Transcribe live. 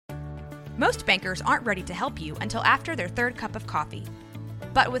Most bankers aren't ready to help you until after their third cup of coffee.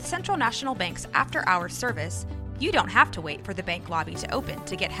 But with Central National Bank's after-hours service, you don't have to wait for the bank lobby to open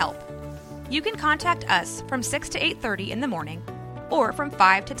to get help. You can contact us from 6 to 8:30 in the morning or from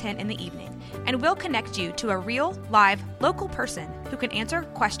 5 to 10 in the evening, and we'll connect you to a real, live, local person who can answer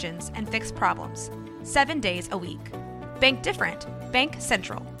questions and fix problems 7 days a week. Bank different. Bank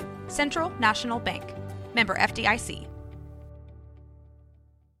Central. Central National Bank. Member FDIC.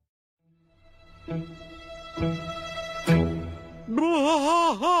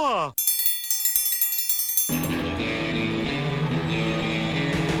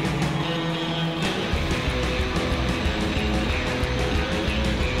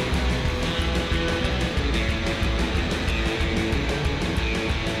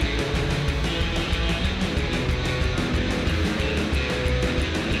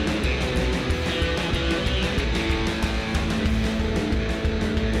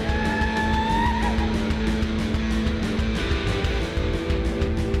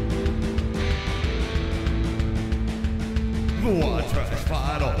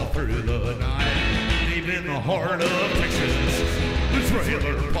 Through the night, deep in the heart of Texas, the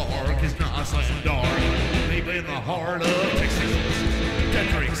trailer park is nice and dark. Deep in the heart of Texas, Dad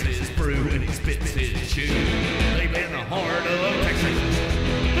drinks his brew and he spits his chew. Deep in the heart of Texas,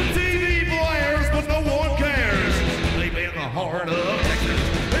 the TV blares but no one cares. Deep in the heart of Texas,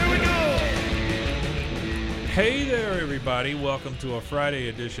 here we go. Hey there, everybody! Welcome to a Friday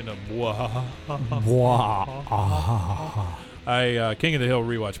edition of King of the Hill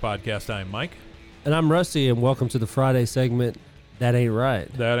Rewatch Podcast. I'm Mike. And I'm Rusty, and welcome to the Friday segment, That Ain't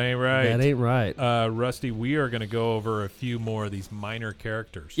Right. That ain't right. That ain't right. Rusty, we are going to go over a few more of these minor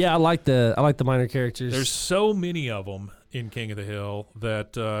characters. Yeah, I like the minor characters. There's so many of them in King of the Hill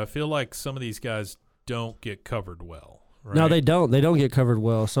that I feel like some of these guys don't get covered well. Right? No, they don't. They don't get covered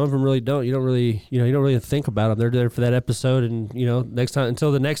well. Some of them really don't. You don't really think about them. They're there for that episode, and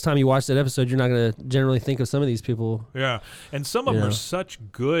until the next time you watch that episode, you're not going to generally think of some of these people. Yeah, and some of them are such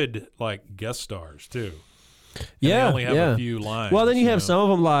good guest stars too. And they only have a few lines. Well, then you have some of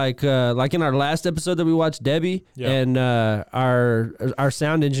them like in our last episode that we watched, Debbie, and our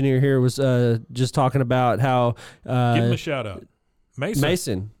sound engineer here was just talking about how give him a shout out.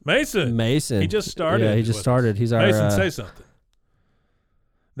 Mason. He just started. Yeah, he just started. He's our Mason. Say something.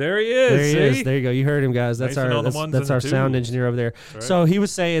 There he is. There he is. There you go. You heard him, guys. That's our sound engineer over there. Right. So he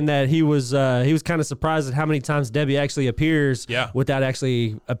was saying that he was kind of surprised at how many times Debbie actually appears without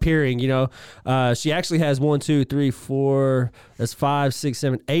actually appearing. She actually has 1, 2, 3, 4. That's 5, 6,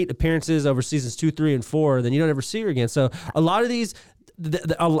 7, 8 appearances over seasons 2, 3, and 4. Then you don't ever see her again. So a lot of these,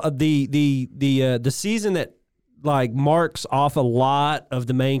 the season that marks off a lot of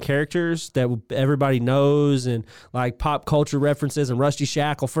the main characters that everybody knows and pop culture references and Rusty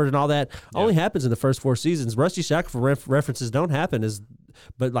Shackelford and all that only happens in the first 4 seasons. Rusty Shackelford references don't happen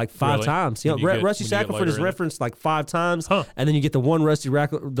but 5 times. Rusty Shackelford is referenced 5 times, and then you get the one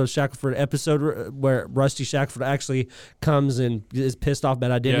the Shackelford episode where Rusty Shackelford actually comes and is pissed off about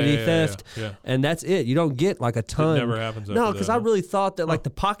identity theft, and that's it. You don't get a ton. It never happens. No, because I really thought that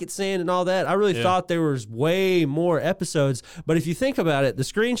the pocket sand and all that, I really thought there was way more episodes. But if you think about it, the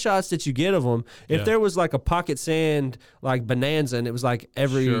screenshots that you get of them, if there was a pocket sand bonanza and it was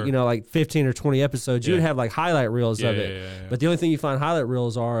every 15 or 20 episodes, you would have highlight reels of it. But the only thing you find highlight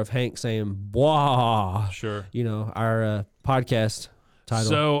reels are of Hank saying "Bwah." Sure. Our podcast title.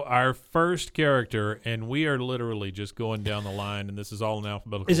 So our first character, and we are literally just going down the line, and this is all in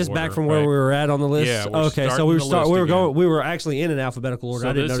alphabetical order. Is this back from where we were at on the list? Yeah. Okay. So we were actually in an alphabetical order. So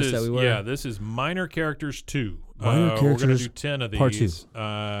I didn't notice that we were. Yeah. This is minor characters 2. Minor characters. We're going to do 10 of these. Part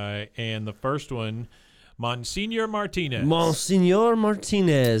 2. And the first one, Monsignor Martinez. Monsignor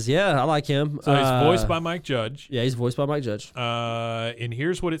Martinez. Yeah, I like him. So he's voiced by Mike Judge. Yeah, he's voiced by Mike Judge. And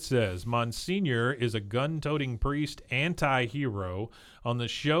here's what it says. Monsignor is a gun-toting priest anti-hero on the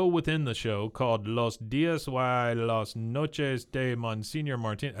show within the show called Los Días y las Noches de Monsignor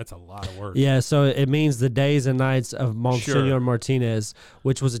Martinez. That's a lot of words. Yeah, so it means the days and nights of Monsignor Martinez,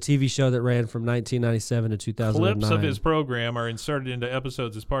 which was a TV show that ran from 1997 to 2009. Clips of his program are inserted into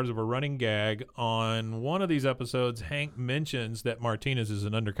episodes as part of a running gag. On one of these episodes, Hank mentions that Martinez is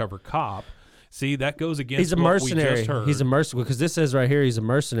an undercover cop. See, that goes against he's a what mercenary. we just heard. He's a mercenary, because this says right here he's a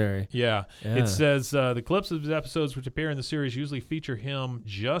mercenary. Yeah. It says the clips of his episodes which appear in the series usually feature him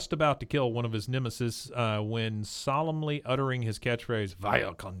just about to kill one of his nemesis when solemnly uttering his catchphrase,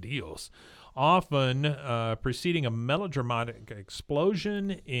 Vaya con Dios, often preceding a melodramatic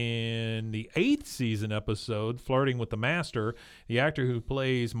explosion. In the 8th season episode, Flirting with the Master, the actor who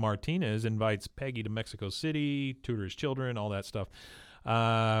plays Martinez invites Peggy to Mexico City, tutors children, all that stuff.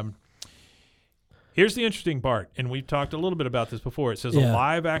 Here's the interesting part, and we've talked a little bit about this before. It says a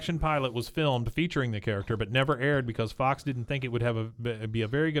live-action pilot was filmed featuring the character, but never aired because Fox didn't think it would be a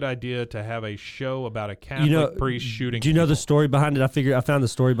very good idea to have a show about a Catholic priest shooting. Do you know the story behind it? I found the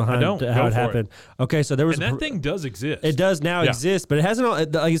story behind how it happened. Okay, so there was that thing does exist. It does now exist, but it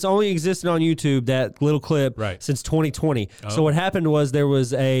hasn't. It's only existed on YouTube, that little clip, since 2020. Oh. So what happened was there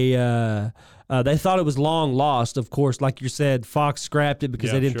was a. They thought it was long lost, of course. Like you said, Fox scrapped it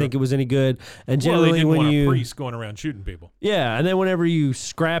because they didn't think it was any good. And generally, they didn't when want a priest going around shooting people. Yeah, and then whenever you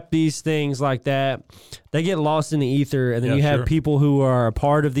scrap these things like that, they get lost in the ether, and then you have people who are a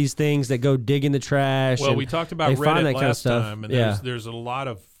part of these things that go dig in the trash. Well, we talked about Reddit last time, and yeah. there's a lot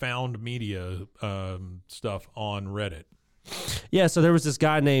of found media stuff on Reddit. Yeah, so there was this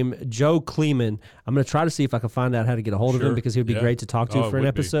guy named Joe Kleeman. I'm going to try to see if I can find out how to get a hold of him because he would be great to talk to for an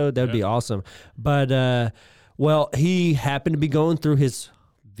episode. That would be awesome. But, well, he happened to be going through his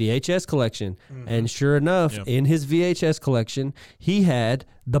VHS collection, and sure enough, in his VHS collection, he had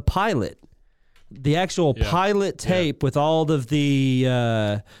the pilot. The actual pilot tape with all of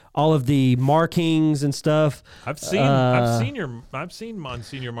the markings and stuff. I've seen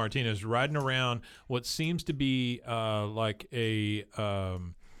Monsignor Martinez riding around what seems to be like a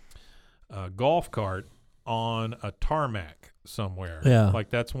golf cart on a tarmac somewhere. Yeah, like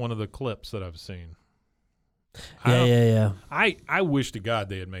that's one of the clips that I've seen. Yeah. I wish to God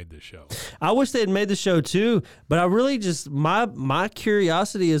they had made this show. I wish they had made the show too, but I really just my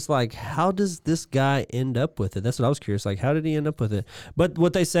curiosity is like, how does this guy end up with it? That's what I was curious. Like, how did he end up with it? But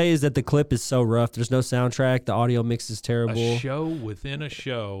what they say is that the clip is so rough. There's no soundtrack. The audio mix is terrible. A show within a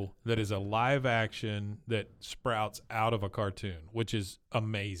show that is a live action that sprouts out of a cartoon, which is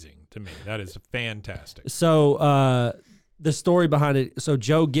amazing to me. That is fantastic. So, the story behind it. So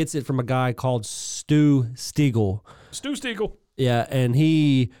Joe gets it from a guy called Stu Stiegel. Stu Stiegel. Yeah, and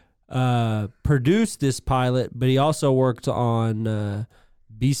he produced this pilot, but he also worked on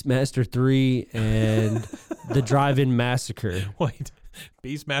Beastmaster 3 and The Drive-In Massacre. Wait,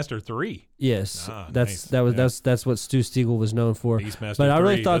 Beastmaster 3? Yes, nice. That's what Stu Stiegel was known for. Beastmaster but I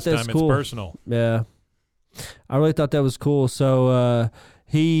really 3, thought that's cool. It's personal. Yeah, I really thought that was cool. So.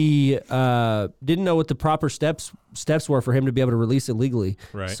 He didn't know what the proper steps were for him to be able to release it legally.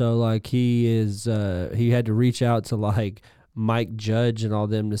 Right. So like he had to reach out to like Mike Judge and all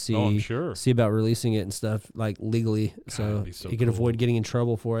them to see about releasing it and stuff like legally, so he could avoid getting in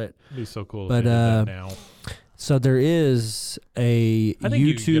trouble for it. It'd be so cool. But if they did that now. So there is a I think YouTube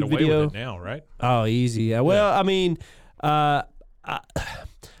you can get away video with it now, right? Oh, easy. Yeah. Well, I mean, I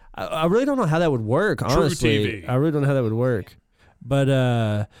really don't know how that would work. Honestly, True TV. I really don't know how that would work.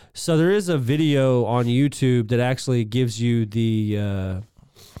 But so there is a video on YouTube that actually gives you the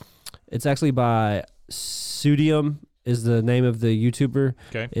it's actually by Pseudium is the name of the YouTuber.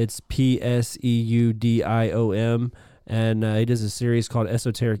 Okay. It's Pseudiom, and he does a series called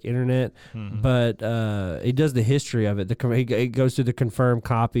Esoteric Internet. Mm-hmm. But he does the history of it. He goes through the confirmed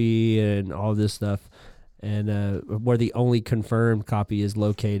copy and all this stuff. And where the only confirmed copy is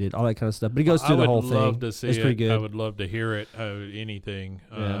located, all that kind of stuff. But he goes through the whole thing. I would love to see it's pretty good. I would love to hear it. Anything.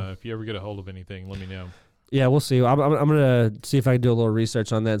 If you ever get a hold of anything, let me know. Yeah, we'll see. I'm gonna see if I can do a little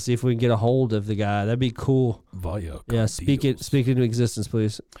research on that and see if we can get a hold of the guy. That'd be cool. Yeah, speak it into existence,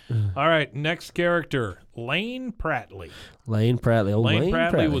 please. All right, next character, Lane Prattley. Lane Prattley. Lane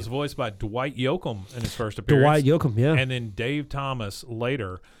Prattley was voiced by Dwight Yoakam in his first appearance. Dwight Yoakam, yeah. And then Dave Thomas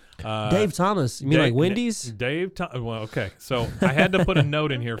later. Dave Thomas, you mean like Wendy's? Well, okay. So I had to put a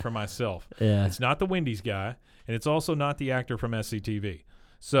note in here for myself. Yeah. It's not the Wendy's guy, and it's also not the actor from SCTV.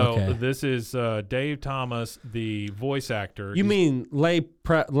 So this is Dave Thomas, the voice actor. You mean Lane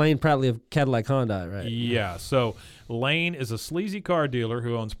Prattley of Cadillac Honda, right? Yeah. So Lane is a sleazy car dealer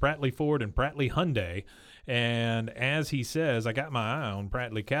who owns Prattley Ford and Prattley Hyundai. And as he says, I got my eye on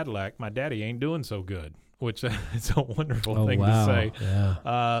Prattley Cadillac. My daddy ain't doing so good. Which is a wonderful thing to say.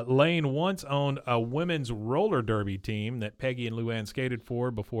 Yeah. Lane once owned a women's roller derby team that Peggy and Luann skated for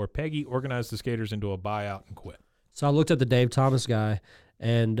before Peggy organized the skaters into a buyout and quit. So I looked at the Dave Thomas guy,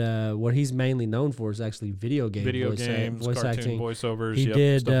 and what he's mainly known for is actually video games, voice cartoon acting. Voiceovers. He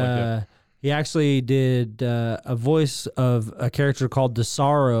did. Stuff like that. He actually did a voice of a character called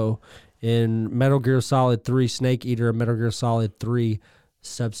Desaro in Metal Gear Solid 3 Snake Eater and Metal Gear Solid 3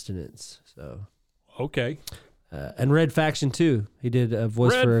 Substance. So. Okay. And Red Faction 2. He did a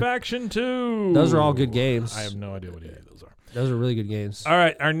voice for... Red Faction 2. Those are all good games. I have no idea what any of those are. Those are really good games. All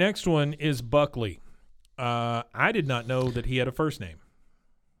right. Our next one is Buckley. I did not know that he had a first name.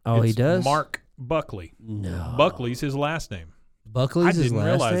 Oh, he does? Mark Buckley. No. Buckley's his last name. Buckley's his last name? I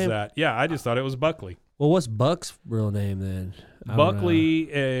didn't realize that. Yeah, I just thought it was Buckley. Well, what's Buck's real name then? Buckley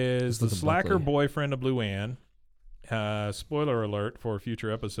is the look at slacker Buckley. boyfriend of Luann. Spoiler alert for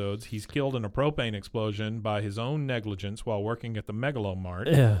future episodes. He's killed in a propane explosion by his own negligence while working at the Megalomart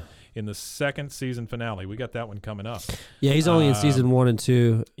Yeah. in the second season finale. We got that one coming up. Yeah, he's only in season 1 and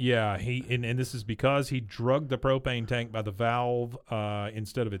 2. Yeah, and this is because he drugged the propane tank by the valve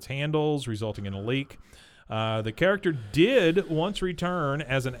instead of its handles, resulting in a leak. The character did once return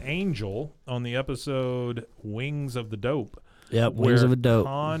as an angel on the episode Wings of the Dope. Yep, Wings of a Dope.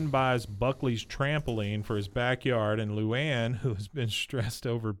 Khan buys Buckley's trampoline for his backyard, and Luann, who has been stressed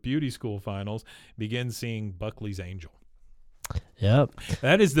over beauty school finals, begins seeing Buckley's angel. Yep.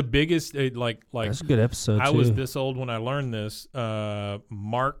 That is the biggest, That's a good episode, I too. was this old when I learned this.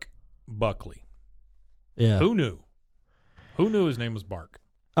 Mark Buckley. Yeah. Who knew? Who knew his name was Bark?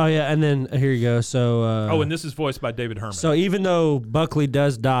 Oh, yeah, and then here you go. So. And this is voiced by David Herman. So even though Buckley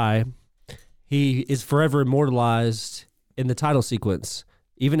does die, he is forever immortalized in the title sequence.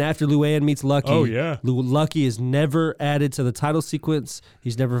 Even after Luann meets Lucky. Oh, yeah. Lucky is never added to the title sequence.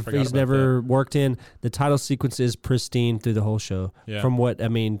 He's never worked in. The title sequence is pristine through the whole show. Yeah.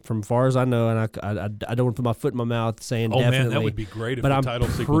 From far as I know, and I don't want to put my foot in my mouth saying definitely. Man, that would be great if but the title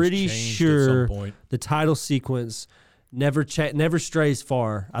I'm sequence pretty changed sure at some point. the title sequence never strays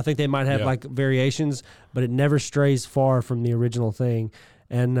far. I think they might have like variations, but it never strays far from the original thing.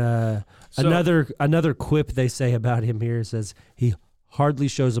 And another quip they say about him here says he hardly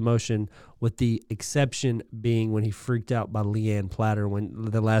shows emotion, with the exception being when he freaked out by Leanne Platter when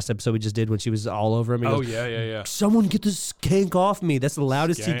the last episode we just did when she was all over him. He goes, yeah. Someone get this skank off me. That's the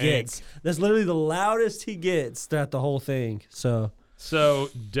loudest he Skank. gets. That's literally the loudest he gets throughout the whole thing. So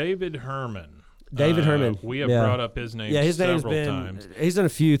David Herman. We have yeah. brought up his name his name's several times. He's done a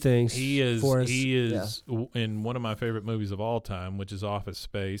few things. He is for us. in one of my favorite movies of all time, which is Office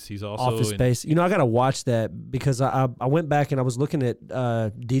Space. He's also Office Space. I got to watch that because I went back and I was looking at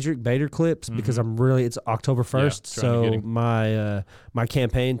Diedrich Bader clips because it's October 1st, so my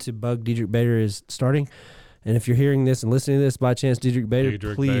campaign to bug Diedrich Bader is starting. And if you're hearing this and listening to this by chance, Diedrich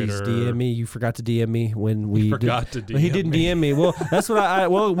Bader, please DM me. You forgot to DM me when we forgot to DM He didn't DM me. Well, that's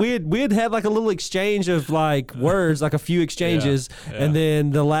what we had like a little exchange of like words, like a few exchanges, and then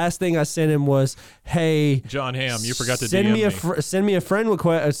the last thing I sent him was, "Hey, John Hamm, you forgot to send DM me send me a friend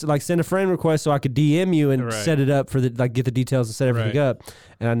request, like send a friend request so I could DM you and set it up for get the details and set everything up."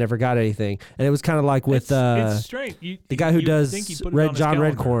 And I never got anything. And it was kind of like with it's strange. the guy who does John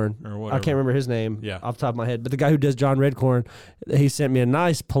Redcorn. Redcorn. I can't remember his name off the top of my head, but the guy who does John Redcorn, he sent me a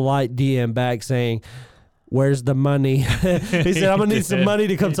nice, polite DM back saying, "Where's the money?" He said, "I'm gonna need some money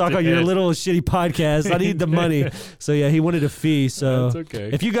to come talk on your little shitty podcast. I need the money." So he wanted a fee. So that's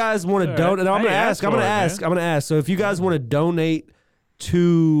okay. If you guys want to donate, I'm gonna ask. So if you guys want to donate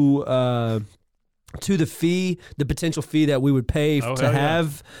to the fee, the potential fee that we would pay to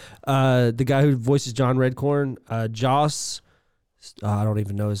have the guy who voices John Redcorn, Joss. I don't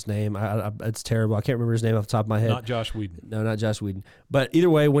even know his name. It's terrible. I can't remember his name off the top of my head. Not Josh Whedon. No, not Josh Whedon. But either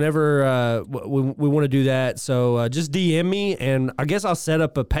way, whenever we want to do that, so just DM me, and I guess I'll set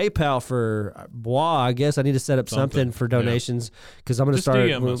up a PayPal for Bois. I guess I need to set up something for donations because I'm going to start.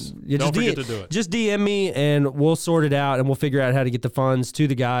 DM us. Don't forget to do it. Just DM me, and we'll sort it out, and we'll figure out how to get the funds to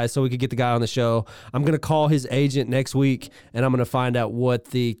the guy so we could get the guy on the show. I'm going to call his agent next week, and I'm going to find out what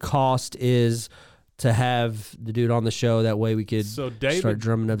the cost is to have the dude on the show. That way we could start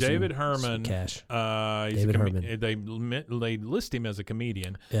drumming up David some Herman cash. David Herman. They list him as a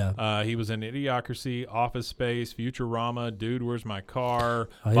comedian. Yeah. He was in Idiocracy, Office Space, Futurama, Dude, Where's My Car,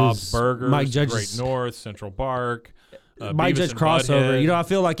 Bob's Burgers, Mike Judge's, Great North, Central Park. Mike Judge crossover. Butthead. I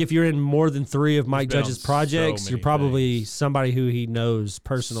feel like if you're in more than 3 of Mike Judge's projects, you're probably somebody who he knows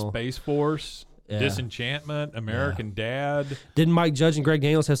personal. Space Force. Disenchantment, American Dad. Didn't Mike Judge and Greg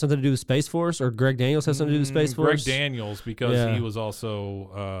Daniels have something to do with Space Force, or Greg Daniels have something to do with Space Force? Greg Daniels, because he was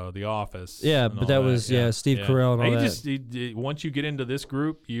also The Office. Yeah, but that was Steve Carell and all that. Once you get into this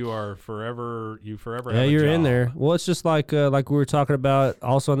group, you are forever. You forever. Yeah, have a you're job. in there. Well, it's just like we were talking about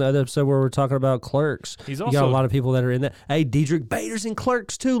also on the other episode where we were talking about Clerks. You got a lot of people that are in that. Hey, Diedrich Bader's in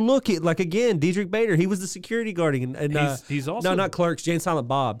Clerks too. Look at Diedrich Bader. He was the security guard. And he's also not Clerks. Jane Silent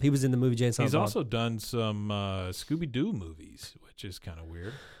Bob. He was in the movie Jane Silent Bob. He's also done some Scooby-Doo movies, which is kind of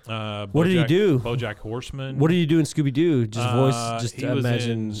weird. What did he do? BoJack Horseman. What did he do in Scooby-Doo? Just voice. Just he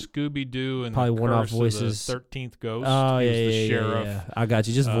imagine was in Scooby-Doo and probably the one-off Curse voices. Of the 13th Ghost. Oh he yeah, was the yeah, sheriff. yeah. I got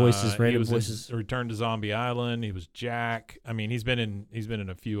you. Just voices, random voices. Return to Zombie Island. He was Jack. I mean, he's been in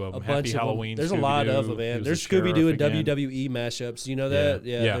a few of them. Happy bunch of Halloween. There's a lot of them, man. There's Scooby-Doo and WWE mashups. You know that?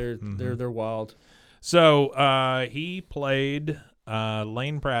 Yeah. They're wild. So he played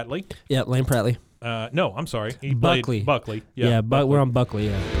Lane Pratley. Yeah, Lane Pratley. No, I'm sorry. He Buckley. played Buckley. Yeah, Buckley. we're on Buckley,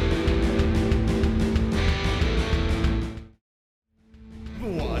 yeah.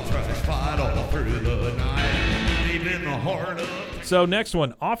 Watch us fight all through the night, deep in the heart of So next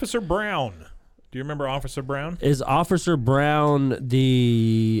one, Officer Brown. Do you remember Officer Brown? Is Officer Brown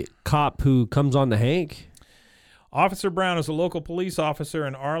the cop who comes on to Hank? Officer Brown is a local police officer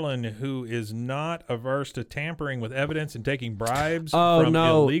in Arlen who is not averse to tampering with evidence and taking bribes from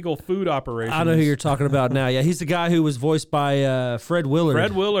illegal food operations. I know who you're talking about now. Yeah, he's the guy who was voiced by Fred Willard.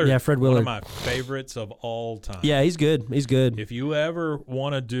 Fred Willard. Yeah, Fred Willard. One of my favorites of all time. Yeah, he's good. He's good. If you ever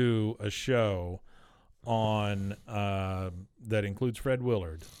want to do a show on that includes Fred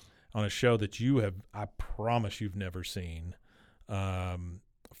Willard, on a show that you have, I promise you've never seen,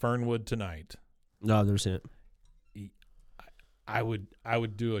 Fernwood Tonight. No, I've never seen it. I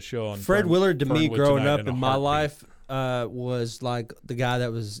would do a show on Fred Willard to me Fernwood growing Tonight up a in my heartbeat. life was like the guy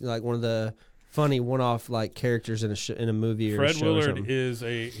that was like one of the funny one-off like characters in a movie or Fred a show or Willard something. is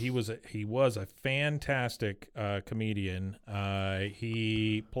he was a fantastic comedian.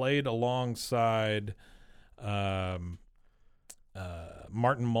 He played alongside Martin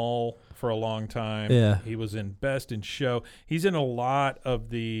Mull for a long time. Yeah. He was in Best in Show. He's in a lot of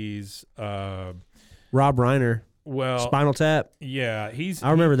these Rob Reiner. well, Spinal Tap. yeah,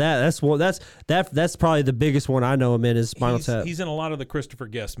 I remember that. That's probably the biggest one I know him in is Spinal Tap. He's in a lot of the Christopher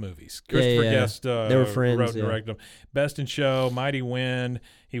Guest movies. Yeah, Christopher yeah. Guest They were friends, wrote and yeah. directed them. Best in Show, Mighty Wind.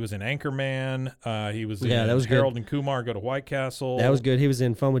 He was in Anchorman. He was in that was good. Harold and Kumar Go to White Castle. That was good. He was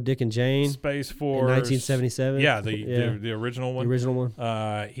in Fun with Dick and Jane Space in Force. 1977. Yeah, the original one. The original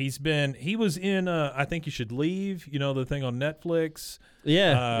one. He was in I Think You Should Leave, the thing on Netflix.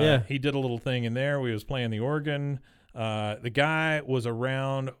 Yeah. He did a little thing in there where he was playing the organ. The guy was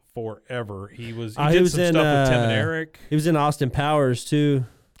around forever. He did some in, stuff with Tim and Eric. He was in Austin Powers too.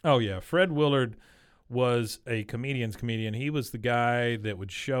 Oh yeah, Fred Willard was a comedian's comedian. He was the guy that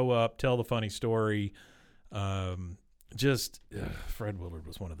would show up, tell the funny story. Fred Willard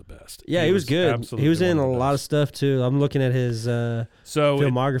was one of the best. Yeah, he was good. Absolutely He was in one a of the lot of best. stuff too. I'm looking at his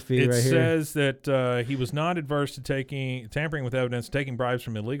filmography It right here. says that he was not adverse to tampering with evidence, taking bribes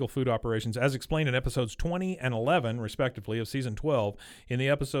from illegal food operations, as explained in episodes 20 and 11, respectively, of season 12. In the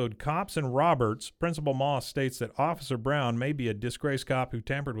episode Cops and Roberts, Principal Moss states that Officer Brown may be a disgraced cop who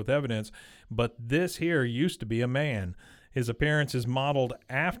tampered with evidence, but this here used to be a man. His appearance is modeled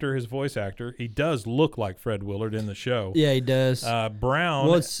after his voice actor. He does look like Fred Willard in the show. Yeah, he does. Brown.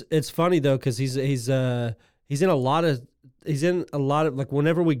 Well, it's funny though because he's in a lot of like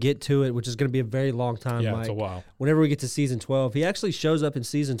whenever we get to it, which is going to be a very long time. Yeah, Mike, it's a while. Whenever we get to season 12, he actually shows up in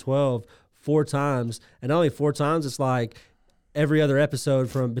season 12 4 times, and not only 4 times, it's like every other episode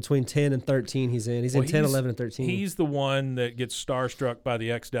from between 10 and 13 he's in. He's in 10, 11, and 13. He's the one that gets starstruck by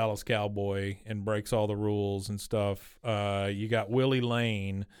the ex-Dallas Cowboy and breaks all the rules and stuff. You got Willie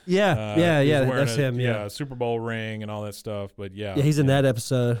Lane. who's wearing that's him. Yeah, Super Bowl ring and all that stuff. But yeah, he's in that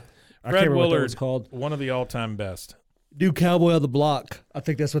episode. I Fred can't remember what that Willard, was called. one of the all-time best. New Cowboy on the Block. I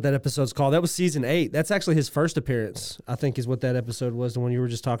think that's what that episode's called. That was season 8. That's actually his first appearance, I think is what that episode was, the one you were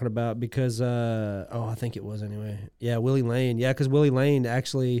just talking about, because, I think it was anyway. Yeah, Willie Lane. Yeah, because Willie Lane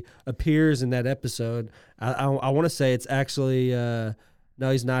actually appears in that episode. I want to say it's actually, no,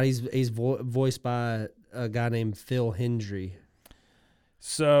 he's not. He's voiced by a guy named Phil Hendry.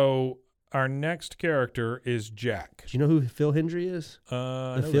 So our next character is Jack. Do you know who Phil Hendry is?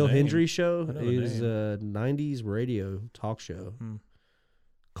 I The know Phil name. Hendry Show I know the is a 90s radio talk show.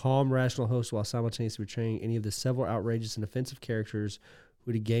 Calm, rational host while simultaneously portraying any of the several outrageous and offensive characters who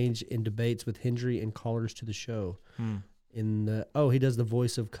would engage in debates with Hendry and callers to the show. He does the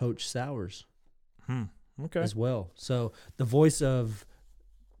voice of Coach Sowers Okay. as well. So the voice of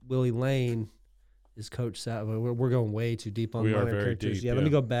Willie Lane is Coach Sowers. We're going way too deep on We are minor very characters. deep. Yeah, let me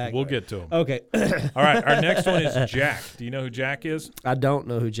go back. We'll get to him. Okay. All right. Our next one is Jack. Do you know who Jack is? I don't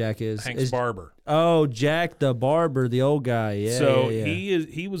know who Jack is. Hank's barber. Oh, Jack the barber, the old guy. Yeah. So yeah.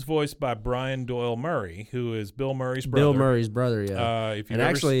 he was voiced by Brian Doyle Murray, who is Bill Murray's brother. Bill Murray's brother, yeah. If you've And ever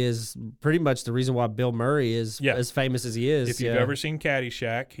actually is pretty much the reason why Bill Murray is Yeah. as famous as he is. If you've ever seen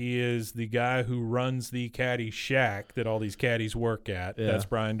Caddyshack, he is the guy who runs the Caddy Shack that all these caddies work at. Yeah. That's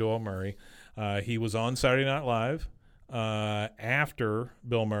Brian Doyle Murray. He was on Saturday Night Live after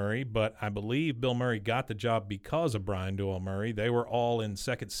Bill Murray, but I believe Bill Murray got the job because of Brian Doyle Murray. They were all in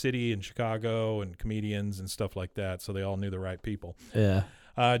Second City in Chicago and comedians and stuff like that, so they all knew the right people. Yeah.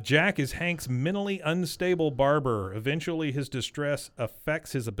 Jack is Hank's mentally unstable barber. Eventually, his distress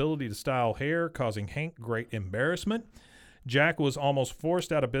affects his ability to style hair, causing Hank great embarrassment. Jack was almost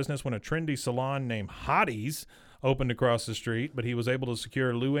forced out of business when a trendy salon named Hottie's opened across the street, but he was able to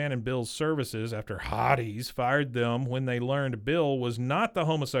secure Luann and Bill's services after hotties fired them when they learned Bill was not the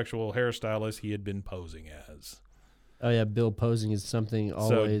homosexual hairstylist he had been posing as. Oh, yeah, Bill posing is something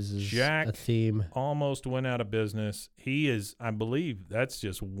always so is Jack a theme. Almost went out of business. He is, I believe, that's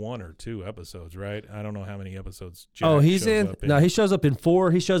just 1 or 2 episodes, right? I don't know how many episodes Jack He's shows in. up No, he shows up in 4.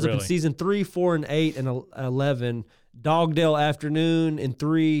 He shows up in Really? season 3, 4, and 8, and 11. Dogdale Afternoon in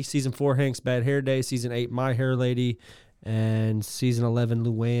 3. Season 4, Hank's Bad Hair Day. Season 8, My Hair Lady. And season 11,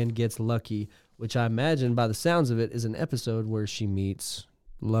 Luann Gets Lucky, which I imagine by the sounds of it is an episode where she meets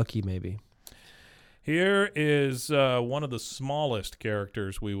Lucky, maybe. Here is one of the smallest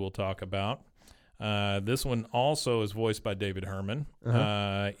characters we will talk about. This one also is voiced by David Herman.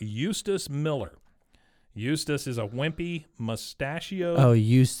 Eustace Miller. Eustace is a wimpy, mustachioed...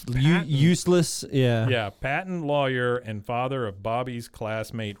 useless, yeah. Yeah, patent lawyer and father of Bobby's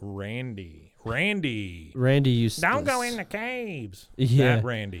classmate, Randy. Randy Eustace. Don't go in the caves. Yeah. That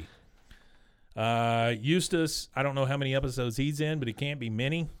Randy. Eustace, I don't know how many episodes he's in, but it can't be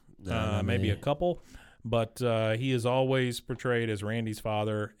many. Maybe a couple. But he is always portrayed as Randy's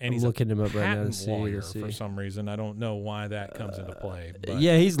father, and he's looking him up right now to patent see. lawyer for some reason. I don't know why that comes into play. But.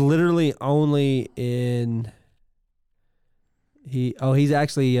 Yeah, he's literally only in. He's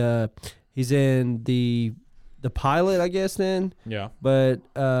in the pilot, I guess. Then Yeah, but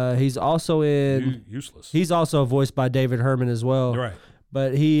he's also in. Useless. He's also voiced by David Herman as well. Right.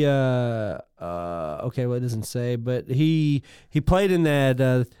 But he okay, well, it doesn't say, but he played in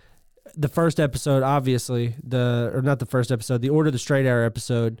that. The first episode, obviously, not the first episode, the Order of the Straight Arrow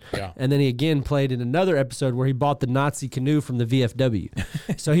episode. Yeah. And then he again played in another episode where he bought the Nazi canoe from the VFW.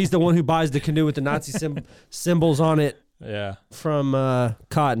 So he's the one who buys the canoe with the Nazi symbols on it. Yeah. From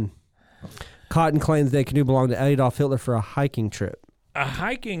Cotton. Cotton claims that canoe belonged to Adolf Hitler for a hiking trip. A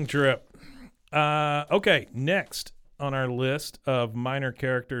hiking trip. Okay, next on our list of minor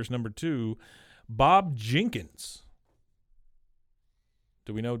characters, number 2, Bob Jenkins.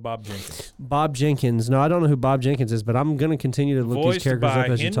 Do we know Bob Jenkins? Bob Jenkins. No, I don't know who Bob Jenkins is, but I'm going to continue to look these characters up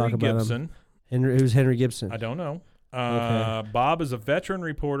as you talk about Gibson. them. Who's Henry Gibson? I don't know. Okay. Bob is a veteran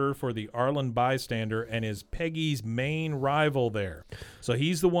reporter for the Arlen Bystander and is Peggy's main rival there. So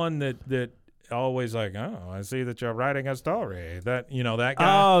he's the one that always like, oh, I see that you're writing a story. That guy.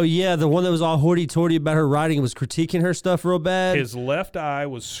 Oh, yeah, the one that was all hoity-toity about her writing and was critiquing her stuff real bad. His left eye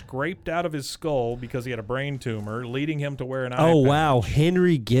was scraped out of his skull because he had a brain tumor, leading him to wear an eye Oh, patch. wow,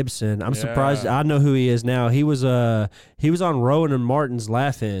 Henry Gibson. I'm Yeah. surprised. I know who he is now. He was on Rowan and Martin's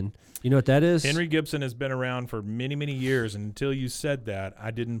Laugh-In. You know what that is? Henry Gibson has been around for many, many years, and until you said that,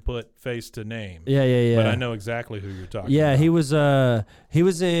 I didn't put face to name. Yeah. But I know exactly who you're talking about. Yeah, he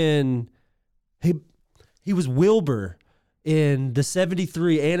was in he was Wilbur in the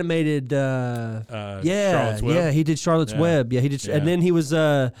 73 animated Charlotte's Web. Yeah, he did Charlotte's Yeah. Web. Yeah, he did Yeah. and then he was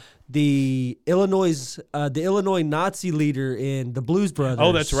the Illinois Nazi leader in the Blues Brothers.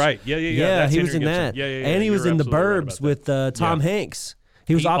 Oh, that's right. Yeah. That's he Henry was in Gibson. that. Yeah. And he was You're in The absolutely right Burbs about with Tom Yeah. Hanks.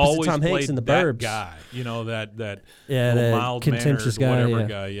 He was He opposite always Tom Hanks played in The that Burbs. guy, that Yeah, little that mild contemptuous whatever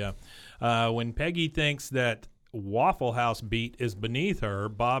guy. guy. Yeah. When Peggy thinks that Waffle House beat is beneath her,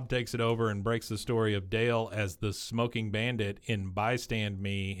 Bob takes it over and breaks the story of Dale as the smoking bandit in Bystand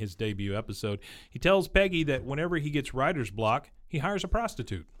Me, his debut episode. He tells Peggy that whenever he gets writer's block, he hires a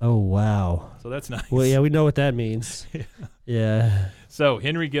prostitute. Oh, wow. So that's nice. Well, yeah, we know what that means. Yeah. So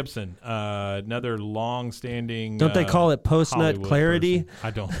Henry Gibson, another long-standing. Don't they call it post-nut Hollywood clarity? person.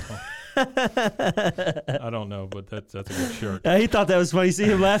 I don't know. I don't know, but that's a good shirt. He thought that was funny. You see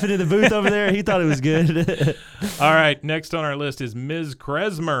him laughing in the booth over there? He thought it was good. All right, next on our list is Ms.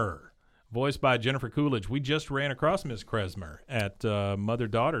 Kresmer, voiced by Jennifer Coolidge. We just ran across Ms. Kresmer at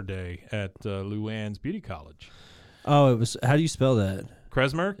Mother-Daughter Day at Luann's Beauty College. Oh, it was. How do you spell that?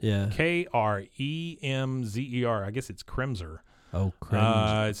 Kresmer? Yeah. Kremzer. I guess it's Kremzer. Oh,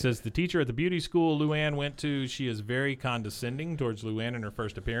 cringe. It says the teacher at the beauty school Luann went to, she is very condescending towards Luann in her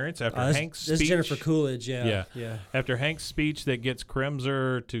first appearance. After Hank's speech, This is Jennifer Coolidge, yeah. After Hank's speech that gets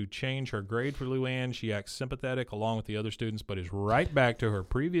Kremzer to change her grade for Luann, she acts sympathetic along with the other students, but is right back to her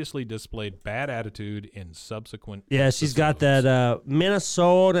previously displayed bad attitude in subsequent Yeah, she's got that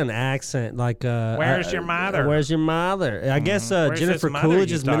Minnesotan accent. Like, Where's your mother? Where's your mother? I guess Where's Jennifer this mother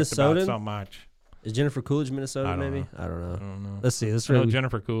Coolidge you is talked about Minnesotan. so much. Is Jennifer Coolidge Minnesota? I don't Maybe know. I don't know. I don't know. Let's see. Let's I know really.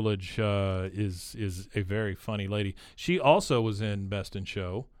 Jennifer Coolidge is a very funny lady. She also was in Best in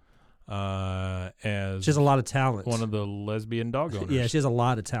Show as She has a lot of talent. one of the lesbian dog owners. Yeah, she has a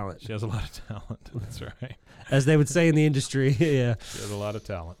lot of talent, She has a lot of talent. That's right. as they would say in the industry. Yeah. She has a lot of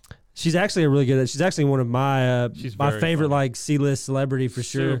talent. She's actually she's actually one of my my favorite funny. like C-list celebrity for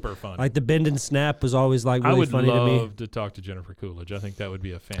sure. Super funny. Like the bend and snap was always like really funny to me. I would love to talk to Jennifer Coolidge. I think that would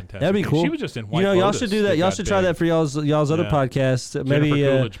be a fantastic. That'd be cool. She was just in White y'all Lotus should do that. Y'all should try that for y'all's other podcast. Maybe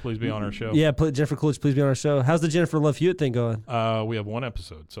Jennifer Coolidge, please be on our show. Yeah, Jennifer Coolidge, please be on our show. How's the Jennifer Love Hewitt thing going? We have one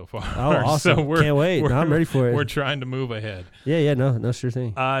episode so far. Oh, awesome! So Can't wait. No, I'm ready for it. We're trying to move ahead. Yeah, no, sure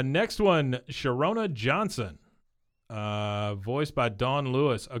thing. Next one, Sharona Johnson. Voiced by Dawn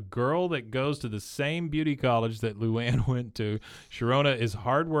Lewis, a girl that goes to the same beauty college that Luann went to. Sharona is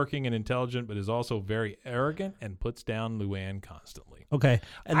hardworking and intelligent, but is also very arrogant and puts down Luann constantly. Okay,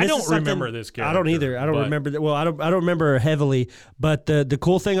 and I don't remember this character. I don't either. I don't remember that. Well, I don't remember her heavily. But the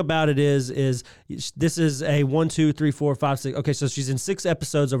cool thing about it is this is a 1, 2, 3, 4, 5, 6. Okay, so she's in 6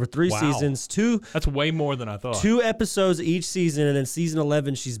 episodes over 3 seasons. That's way more than I thought. 2 episodes each season, and then season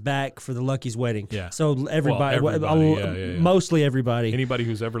 11 she's back for the Lucky's wedding. Yeah. So everybody. Yeah. Mostly everybody. Anybody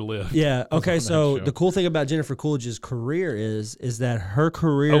who's ever lived. Yeah. Okay. So the cool thing about Jennifer Coolidge's career is that her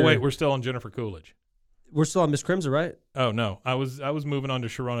career. Oh wait, we're still on Jennifer Coolidge. We're still on Miss Crimson, right? Oh no, I was moving on to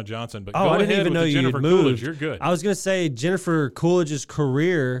Sharona Johnson, but I go didn't ahead even with know the you Jennifer moved. Coolidge. You're good. I was gonna say Jennifer Coolidge's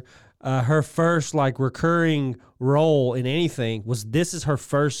career, her first like recurring role in anything was this is her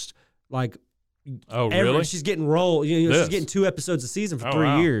first like. Oh, really? She's getting role. She's getting 2 episodes a season for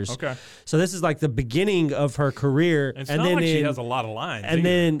 3 years. Okay. So this is like the beginning of her career. It's not like she has a lot of lines. And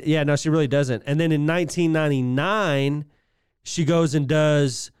then, no, she really doesn't. And then in 1999, she goes and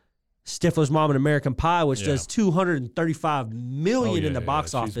does Stifler's Mom and American Pie, which does $235 million in the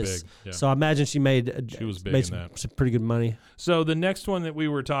box office. Yeah. So I imagine she made was big in that. some pretty good money. So the next one that we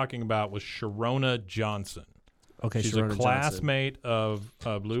were talking about was Sharona Johnson. Okay, she's Sharona a classmate of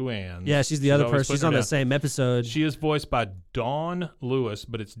Luann. Yeah, she's the other person. She's on the same episode. She is voiced by Dawn Lewis,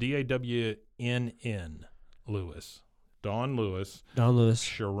 but it's DAWNN Lewis. Dawn Lewis.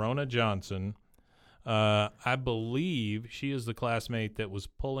 Sharona Johnson. I believe she is the classmate that was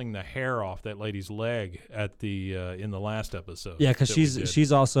pulling the hair off that lady's leg at the in the last episode. Yeah, because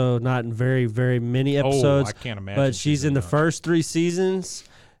she's also not in very, very many episodes. I can't imagine. But she's in the first 3 seasons.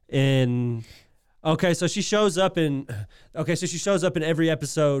 Okay, so she shows up in every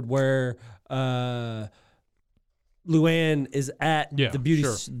episode where Luann is at the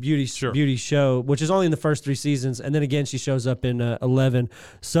beauty show, which is only in the first 3 seasons, and then again she shows up in 11.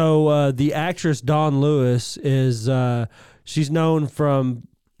 So the actress Dawn Lewis is she's known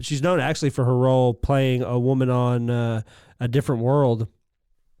actually for her role playing a woman on A Different World.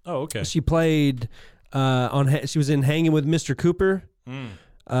 Oh, okay. She played she was in Hanging with Mr. Cooper.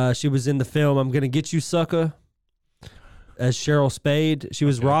 She was in the film I'm Gonna Get You, Sucker, as Cheryl Spade. She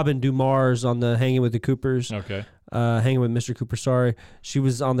was Robin Dumars on the Hanging with the Coopers. Okay. Hanging with Mr. Cooper, sorry. She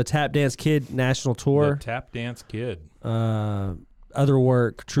was on the Tap Dance Kid national tour. The Tap Dance Kid. Other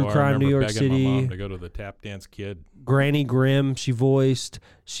work, True Crime New York City. My mom to go to the Tap Dance Kid. Granny Grimm she voiced.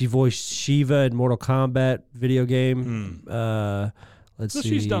 She voiced Shiva in Mortal Kombat video game. Let's see.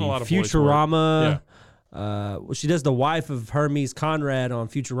 She's done a lot of Futurama. Voice work. She does the wife of Hermes Conrad on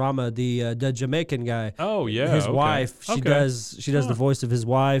Futurama, the Jamaican guy. Oh yeah, his wife. She does the voice of his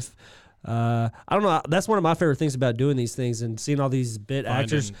wife. I don't know. That's one of my favorite things about doing these things and seeing all these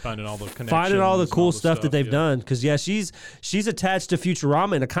actors, finding all the connections, finding all the cool stuff that they've done. Because she's attached to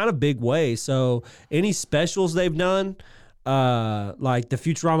Futurama in a kind of big way. So any specials they've done. Like the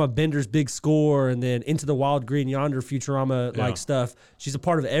Futurama Bender's Big Score and then Into the Wild Green Yonder Futurama like stuff. She's a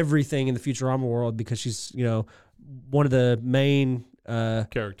part of everything in the Futurama world because she's, one of the main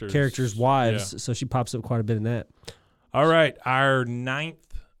characters' wives. Yeah. So she pops up quite a bit in that. All right. Our 9th,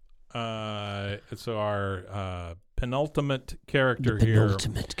 our penultimate character here.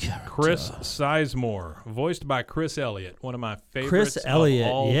 Chris Sizemore, voiced by Chris Elliott, one of my favorites of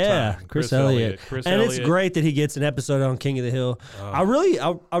all time. Chris Elliott. And it's great that he gets an episode on King of the Hill. I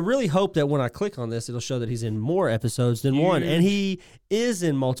really hope that when I click on this, it'll show that he's in more episodes than one, and he is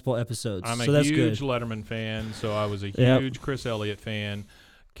in multiple episodes. I'm so a that's huge good. Letterman fan, so I was a huge Chris Elliott fan.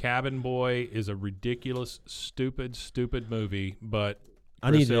 Cabin Boy is a ridiculous, stupid movie, but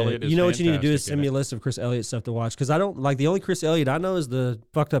Chris Elliott is what you need to do is fantastic send me a list of Chris Elliott stuff to watch because I don't like the only Chris Elliott I know is the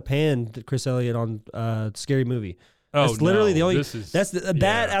fucked up hand Chris Elliott on Scary Movie. Oh, that's literally the only.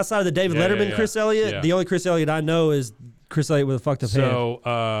 That outside of the David Letterman Chris Elliott. Yeah. The only Chris Elliott I know is Chris Elliott with a fucked up hand.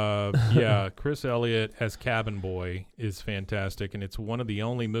 So Chris Elliott as Cabin Boy is fantastic, and it's one of the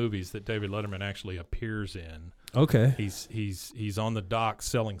only movies that David Letterman actually appears in. Okay, he's on the dock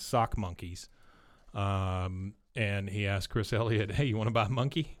selling sock monkeys. And he asked Chris Elliott, "Hey, you want to buy a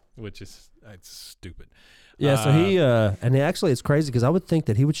monkey?" which is it's stupid. Yeah, so he and actually it's crazy because I would think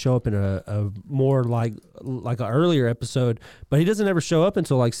that he would show up in a more like an earlier episode, but he doesn't ever show up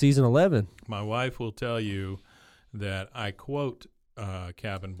until like season 11. My wife will tell you that I quote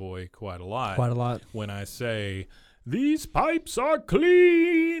Cabin Boy quite a lot. When I say, "These pipes are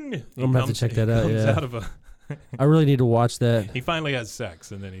clean." I'm going to have to check that out, yeah. Out of a I really need to watch that. He finally has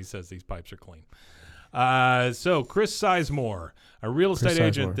sex, and then he says these pipes are clean. So Chris Sizemore, a real estate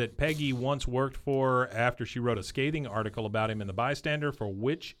agent that Peggy once worked for after she wrote a scathing article about him in The Bystander, for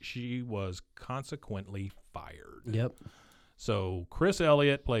which she was consequently fired. Yep. So Chris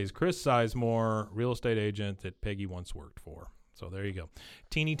Elliott plays Chris Sizemore, real estate agent that Peggy once worked for. So there you go.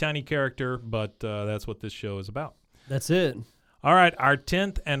 Teeny tiny character, but that's what this show is about. That's it. All right, our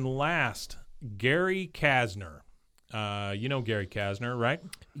 10th and last, Gary Kasner. You know Gary Kasner, right?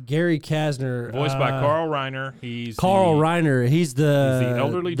 Gary Kasner. Voiced by Carl Reiner. He's the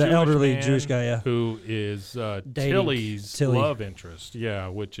elderly Jewish guy, yeah. Who is Tilly's love interest. Yeah,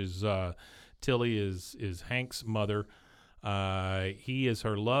 which is Tilly is Hank's mother. He is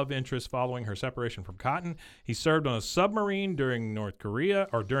her love interest following her separation from Cotton. He served on a submarine during Korea,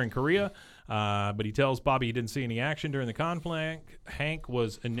 but he tells Bobby he didn't see any action during the conflict. Hank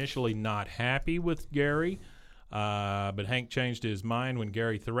was initially not happy with Gary, but Hank changed his mind when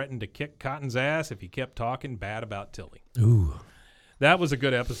Gary threatened to kick Cotton's ass if he kept talking bad about Tilly. Ooh. That was a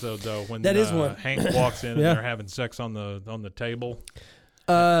good episode, though, when Hank walks in and they're having sex on the table.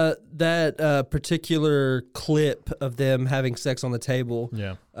 That particular clip of them having sex on the table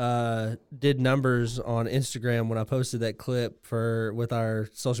did numbers on Instagram when I posted that clip with our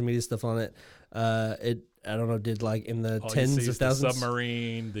social media stuff on it. I don't know, did like in the tens of thousands. The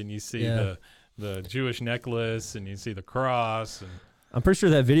submarine, then you see the Jewish necklace, and you see the cross. And I'm pretty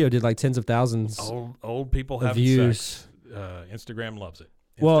sure that video did like tens of thousands. Old people having views. Sex. Instagram loves it.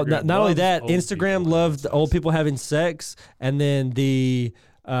 Well, not only that, Instagram loved old people having sex, and then the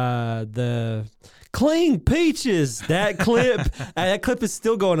clean peaches, that clip, that clip is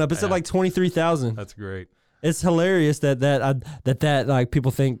still going up. It's at like 23,000. That's great. It's hilarious that like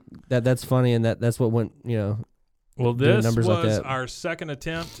people think that's funny, and that's what went, Well, this numbers was like that. our second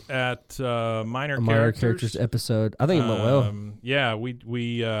attempt at minor characters episode. I think it went well. Yeah,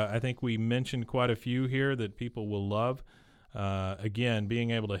 we I think we mentioned quite a few here that people will love. Again,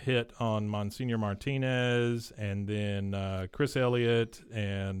 being able to hit on Monsignor Martinez, and then Chris Elliott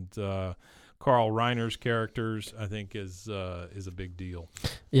and Carl Reiner's characters, I think is a big deal.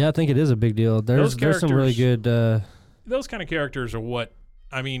 Yeah, I think it is a big deal. There's some really good. Those kind of characters are what.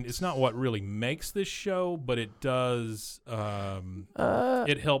 I mean, it's not what really makes this show, but it does.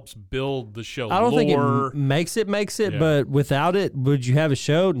 It helps build the show. I don't think lore. It makes it, but without it, would you have a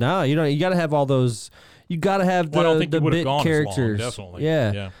show? No, you don't. You got to have all those. You got to have the bit characters. Definitely.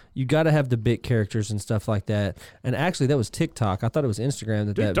 Yeah. You got to have the bit characters and stuff like that. And actually, that was TikTok. I thought it was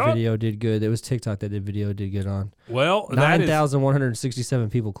Instagram that video did good. It was TikTok that video did good on. Well, 9,167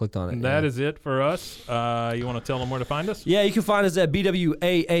 people clicked on it. That is it for us. You want to tell them where to find us? Yeah, you can find us at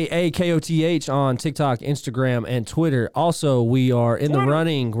BWAAAKOTH on TikTok, Instagram, and Twitter. Also, we are in the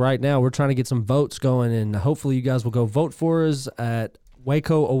running right now. We're trying to get some votes going, and hopefully you guys will go vote for us at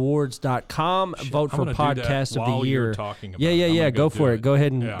WacoAwards.com. Vote for Podcast of the Year. Yeah. Go for it. Go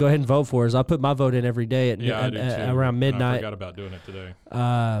ahead and vote for us. I'll put my vote in every day at around midnight. I forgot about doing it today.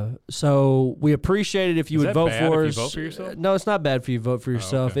 So we appreciate it if you would vote for us. If you vote for yourself? No, it's not bad for you to vote for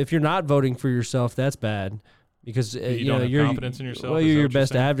yourself. Okay. If you're not voting for yourself, that's bad because you don't have confidence in yourself. Well, you're your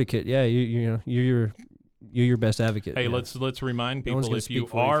best advocate. Yeah, you're your best advocate. Hey, let's remind people, if you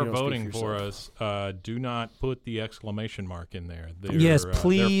are voting for us, do not put the exclamation mark in there. Yes,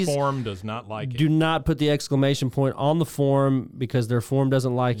 please. Their form does not like it. Do not put the exclamation point on the form because their form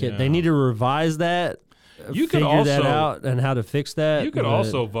doesn't like it. They need to revise that. You could also that out and how to fix that. You could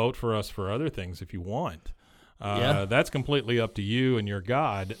also vote for us for other things if you want. That's completely up to you and your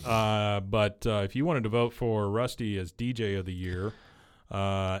God. But if you wanted to vote for Rusty as DJ of the Year,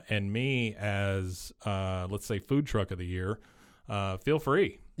 and me as, let's say, Food Truck of the Year, feel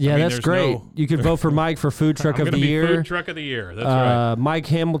free. Yeah, that's great. You could vote for Mike for Food Truck of the Year. Food Truck of the Year. That's right. Mike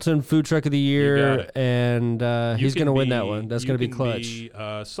Hamilton, Food Truck of the Year. You got it. And he's going to win that one. That's going to be clutch. Be,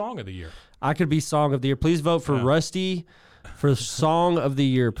 Song of the Year. I could be Song of the Year. Please vote for Rusty for Song of the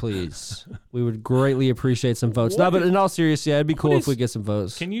Year, please. We would greatly appreciate some votes. No, but in all seriousness, it'd be cool if we get some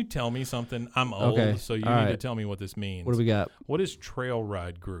votes. Can you tell me something? I'm old, so you need to tell me what this means. What do we got? What is Trail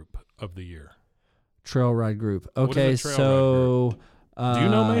Ride Group of the Year? Trail Ride Group. Okay, so... do you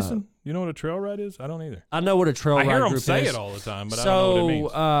know, Mason? You know what a trail ride is? I don't either. I know what a trail ride group is. I hear them say it all the time, but I don't know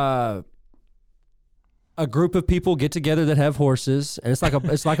what it means. a group of people get together that have horses, and it's like a but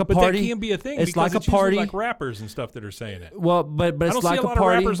party. that can be a thing. It's because like a party. Like rappers and stuff that are saying it. Well, but I it's don't like see a lot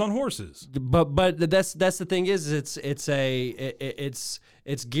party. of rappers on horses. But that's the thing is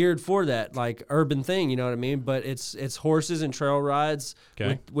it's geared for that like urban thing. You know what I mean? But it's horses and trail rides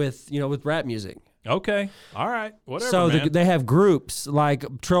with rap music. Okay. All right. Whatever, So man. they have groups, like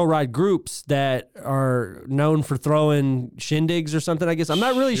trail ride groups that are known for throwing shindigs or something, I guess. I'm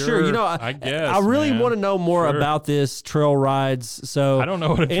not really sure. You know, I guess, I really man. want to know more Sure. about this trail rides. So I don't know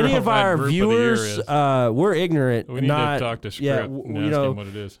what a any trail of ride our group of the year viewers, is. we're ignorant. We need to talk to Script and ask him what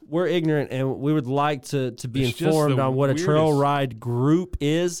it is. We're ignorant, and we would like to be It's just informed the on what a trail weirdest- ride group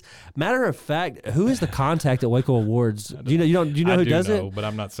is. Matter of fact, who is the contact at Waco Awards? Do you know who does it? But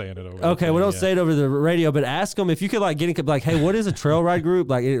I'm not saying it over. Okay, we don't say it over the radio, but ask them if you could like get in, like, hey, what is a trail ride group?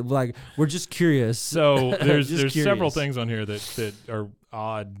 Like we're just curious. So there's Just several curious. things on here that are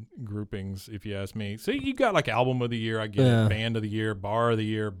odd groupings, if you ask me. So you got like album of the year, I get Yeah. it, band of the year, bar of the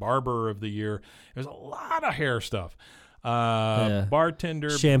year, barber of the year. There's a lot of hair stuff. Bartender,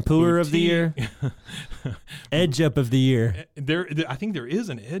 Shampooer of the year, boutique. edge up of the year. I think there is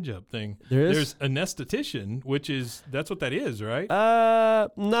an edge up thing. There is? There's anesthetician, that's what that is, right?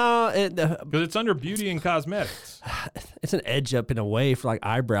 No, Because it's under beauty and cosmetics. it's an edge up in a way for like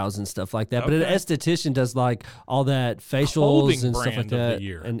eyebrows and stuff like that. But an Okay. esthetician does like all that facials Clothing and stuff like brand of that, the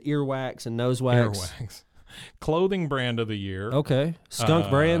year. and earwax and nose wax. Earwax. Clothing brand of the year. Okay, skunk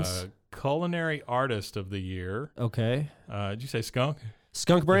brands. Culinary artist of the year. Okay. Did you say skunk?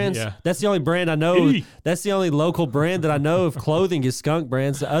 Skunk brands? Yeah. That's the only brand I know. Eee. That's the only local brand that I know of clothing is skunk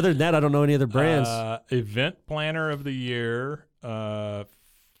brands. Other than that, I don't know any other brands. Event planner of the year.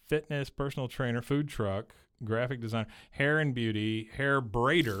 Fitness, personal trainer, food truck, graphic designer, hair and beauty, hair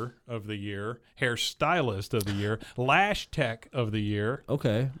braider of the year, hair stylist of the year, lash tech of the year.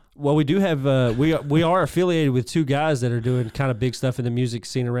 Okay. Well, we do have we are affiliated with two guys that are doing kind of big stuff in the music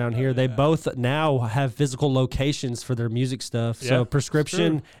scene around here. They both now have physical locations for their music stuff. Yeah, So that's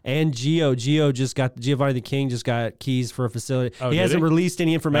Prescription true. and Giovanni the King just got keys for a facility. Oh, he did hasn't he? released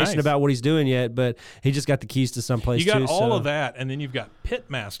any information Nice. about what he's doing yet, but he just got the keys to some place You got too. all so. of that, and then you've got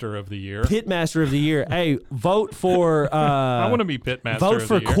Pitmaster of the year. Pitmaster of the year. Hey, vote for I want to be Pitmaster vote of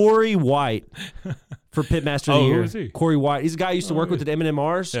for the year. Corey White for Pitmaster of the Oh, year. who is he? Corey White. He's a guy who used to work with at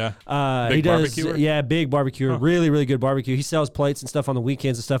M&M's. Yeah. He Big does. barbecuer? Yeah, big barbecuer. Really, really good barbecue. He sells plates and stuff on the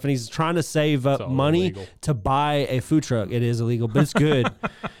weekends and stuff, and he's trying to save up all money illegal. to buy a food truck. It is illegal, but it's good.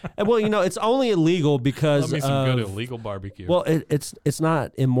 And, well, it's only illegal because Love me some good of, illegal barbecue. well, it's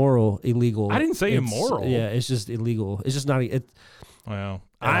not immoral, illegal. I didn't say immoral. Yeah, it's just illegal. It's just not. Well,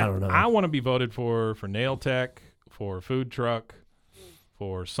 I don't know. I want to be voted for nail tech, for food truck,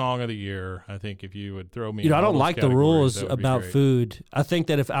 for song of the year. I think if you would throw me, in I all don't those like the categories, rules that would be about great. food. I think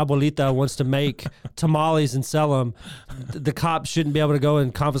that if Abuelita wants to make tamales and sell them, the cops shouldn't be able to go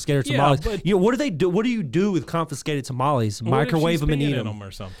and confiscate her Yeah, tamales. but- What do they do? What do you do with confiscated tamales? What if Microwave she's them and peeing eat in them.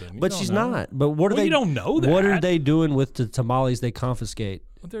 or something. You But don't she's know. not. But what are Well, they? you don't know What are that. they doing with the tamales they confiscate?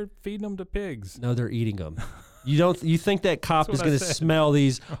 They're feeding them to pigs. No, they're eating them. You think that cop That's is what I going to said. smell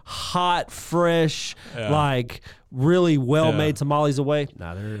these hot, fresh, Yeah. like really well-made Yeah. tamales away?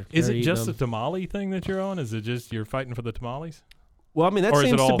 No, they're Is they're it eating just them. the tamale thing that you're on? Is it just you're fighting for the tamales? Well, I mean, that Or is it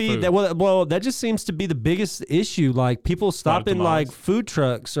seems to all be food? that. Well, that just seems to be the biggest issue. Like people stopping tamales. like food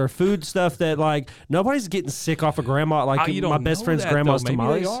trucks or food stuff that like nobody's getting sick off of grandma. Like You my don't best know friend's that, grandma's though. Maybe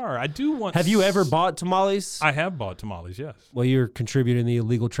tamales. they are. I do want. Have you ever bought tamales? I have bought tamales. Yes. Well, you're contributing the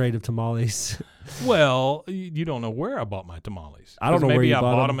illegal trade of tamales. Well, you don't know where I bought my tamales. I don't 'Cause know where maybe you I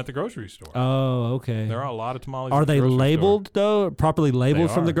bought bought them. them at the grocery store. Oh, okay. There are a lot of tamales. Are at the they grocery labeled though? Properly labeled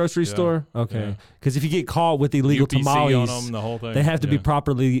They from the are, grocery yeah, store? yeah. Okay. Because if you get caught with illegal UPC tamales, on them, the whole thing. they have to be Yeah.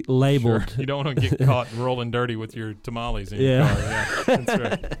 properly labeled. Sure. You don't want to get caught rolling dirty with your tamales in Yeah. your car. Yeah, that's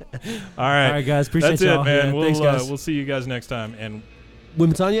right. All right. All right, guys. Appreciate That's y'all. it, man. Yeah, We'll, thanks, guys. we'll see you guys next time. And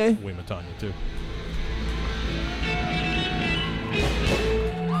Wimatanye? Wimatanya, too.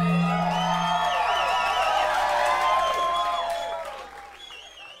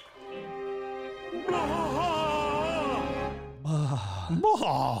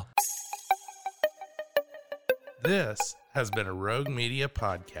 This has been a Rogue Media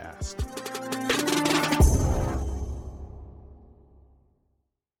podcast.